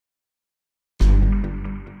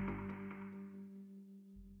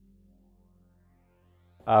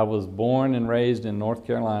I was born and raised in North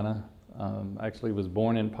Carolina. Actually was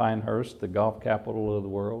born in Pinehurst, the golf capital of the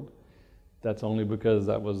world. That's only because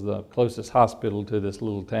that was the closest hospital to this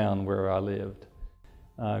little town where I lived.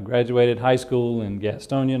 Graduated high school in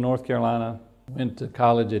Gastonia, North Carolina. Went to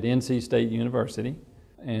college at NC State University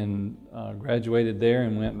and graduated there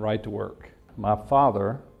and went right to work. My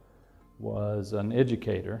father was an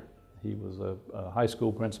educator. He was a high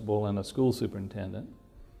school principal and a school superintendent.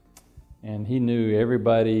 And he knew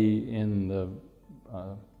everybody in the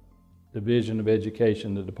Division of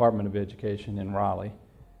Education, the Department of Education in Raleigh.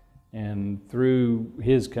 And through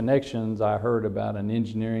his connections, I heard about an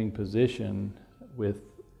engineering position with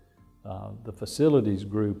the facilities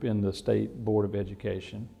group in the State Board of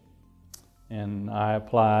Education. And I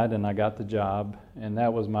applied and I got the job, and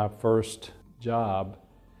that was my first job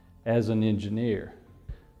as an engineer.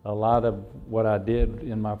 A lot of what I did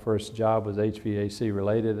in my first job was HVAC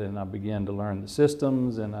related, and I began to learn the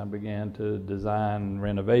systems, and I began to design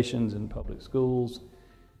renovations in public schools.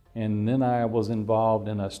 And then I was involved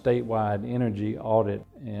in a statewide energy audit,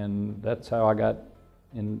 and that's how I got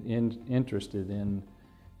interested in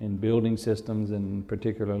building systems, and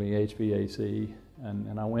particularly HVAC.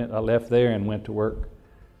 And I left there and went to work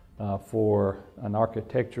for an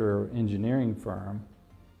architecture engineering firm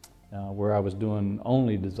where I was doing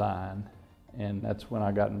only design, and that's when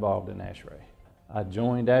I got involved in ASHRAE. I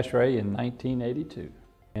joined ASHRAE in 1982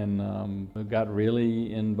 and got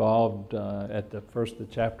really involved at the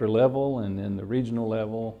chapter level, and then the regional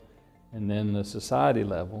level, and then the society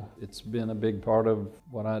level. It's been a big part of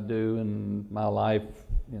what I do in my life,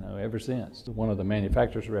 ever since. One of the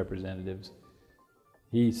manufacturers representatives,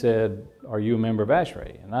 he said, "Are you a member of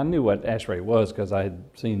ASHRAE?" And I knew what ASHRAE was because I had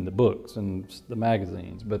seen the books and the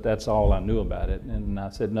magazines, but that's all I knew about it. And I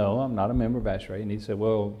said, "No, I'm not a member of ASHRAE." And he said,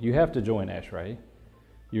 "Well, you have to join ASHRAE.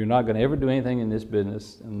 You're not going to ever do anything in this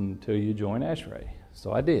business until you join ASHRAE."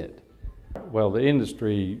 So I did. Well, the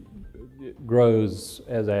industry grows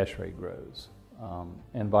as ASHRAE grows,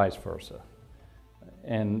 and vice versa.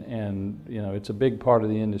 And it's a big part of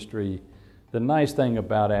the industry. The nice thing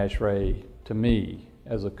about ASHRAE, to me,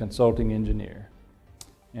 as a consulting engineer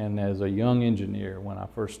and as a young engineer when I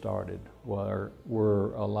first started, were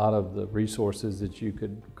a lot of the resources that you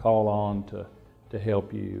could call on to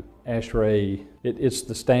help you. ASHRAE, it's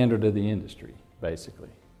the standard of the industry, basically.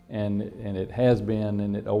 And it has been,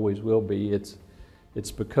 and it always will be.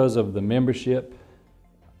 It's because of the membership.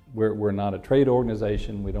 We're not a trade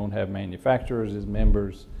organization. We don't have manufacturers as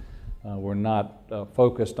members. We're not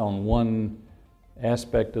focused on one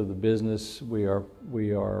aspect of the business. We are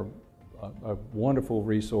a wonderful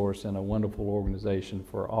resource and a wonderful organization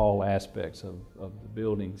for all aspects of the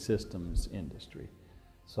building systems industry.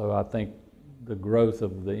 So I think the growth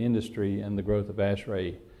of the industry and the growth of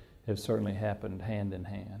ASHRAE have certainly happened hand in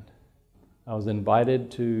hand. I was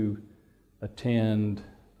invited to attend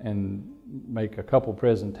and make a couple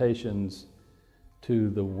presentations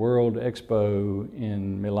to the World Expo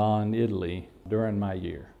in Milan, Italy during my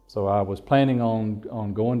year. So I was planning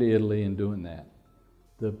on going to Italy and doing that.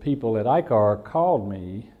 The people at ICAR called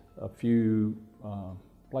me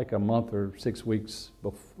like a month or 6 weeks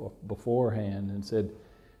beforehand and said,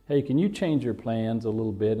 "Hey, can you change your plans a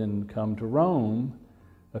little bit and come to Rome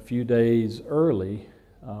a few days early?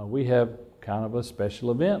 We have kind of a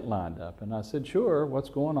special event lined up." And I said, "Sure, what's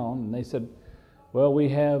going on?" And they said, "Well,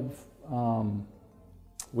 we've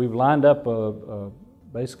lined up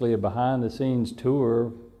basically a behind-the-scenes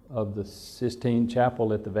tour of the Sistine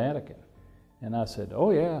Chapel at the Vatican." And I said,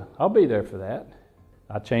 "Oh yeah, I'll be there for that."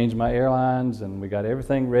 I changed my airlines and we got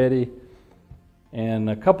everything ready. And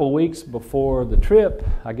a couple weeks before the trip,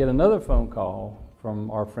 I get another phone call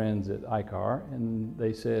from our friends at ICAR, and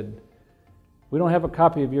they said, "We don't have a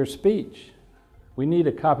copy of your speech. We need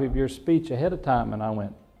a copy of your speech ahead of time." And I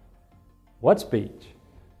went, "What speech?"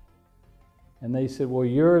 And they said, "Well,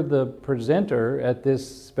 you're the presenter at this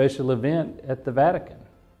special event at the Vatican."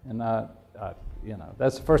 And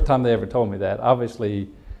that's the first time they ever told me that. Obviously,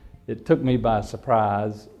 it took me by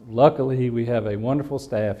surprise. Luckily, we have a wonderful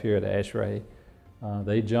staff here at ASHRAE.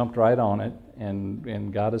 They jumped right on it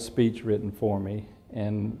and got a speech written for me.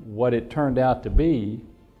 And what it turned out to be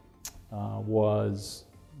was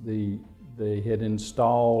they had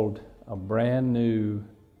installed a brand new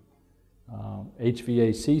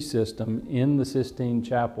HVAC system in the Sistine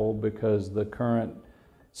Chapel because the current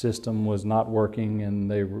system was not working, and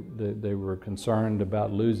they were concerned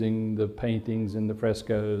about losing the paintings and the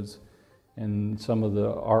frescoes, and some of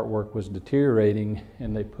the artwork was deteriorating,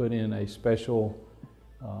 and they put in a specially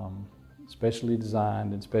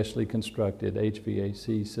designed and specially constructed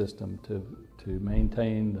HVAC system to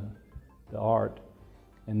maintain the art.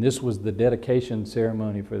 And this was the dedication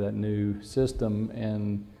ceremony for that new system,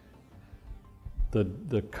 and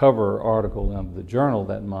the cover article of the journal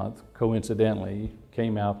that month, coincidentally,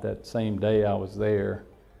 came out that same day I was there,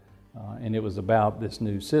 and it was about this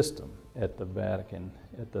new system at the Vatican,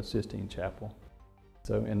 at the Sistine Chapel.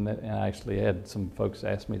 So, and I actually had some folks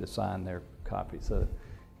ask me to sign their copy, so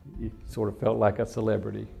it sort of felt like a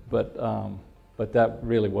celebrity. But that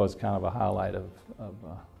really was kind of a highlight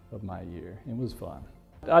of my year. It was fun.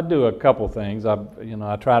 I do a couple things. I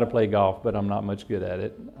try to play golf, but I'm not much good at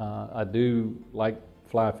it. I do like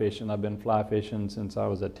fly fishing. I've been fly fishing since I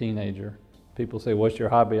was a teenager. People say, "What's your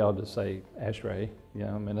hobby?" I'll just say ASHRAE.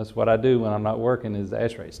 I mean, that's what I do when I'm not working, is the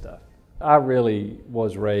ASHRAE stuff. I really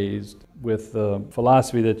was raised with the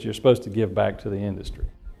philosophy that you're supposed to give back to the industry,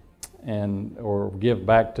 or give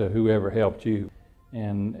back to whoever helped you.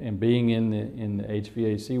 And being in the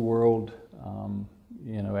HVAC world,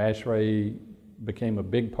 ASHRAE became a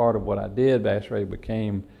big part of what I did. ASHRAE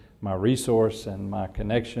became my resource and my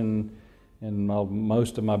connection, and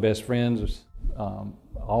most of my best friends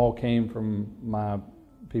all came from my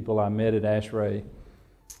people I met at ASHRAE.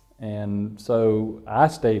 And so I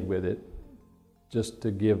stayed with it just to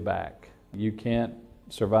give back. You can't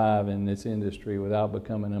survive in this industry without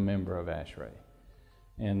becoming a member of ASHRAE.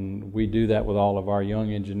 And we do that with all of our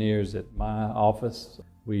young engineers at my office.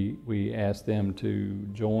 We ask them to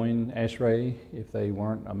join ASHRAE if they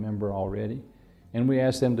weren't a member already, and we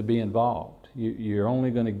ask them to be involved. You're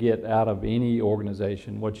only going to get out of any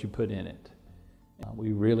organization what you put in it.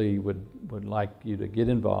 We really would like you to get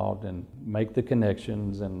involved and make the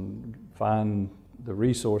connections and find the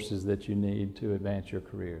resources that you need to advance your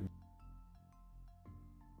career.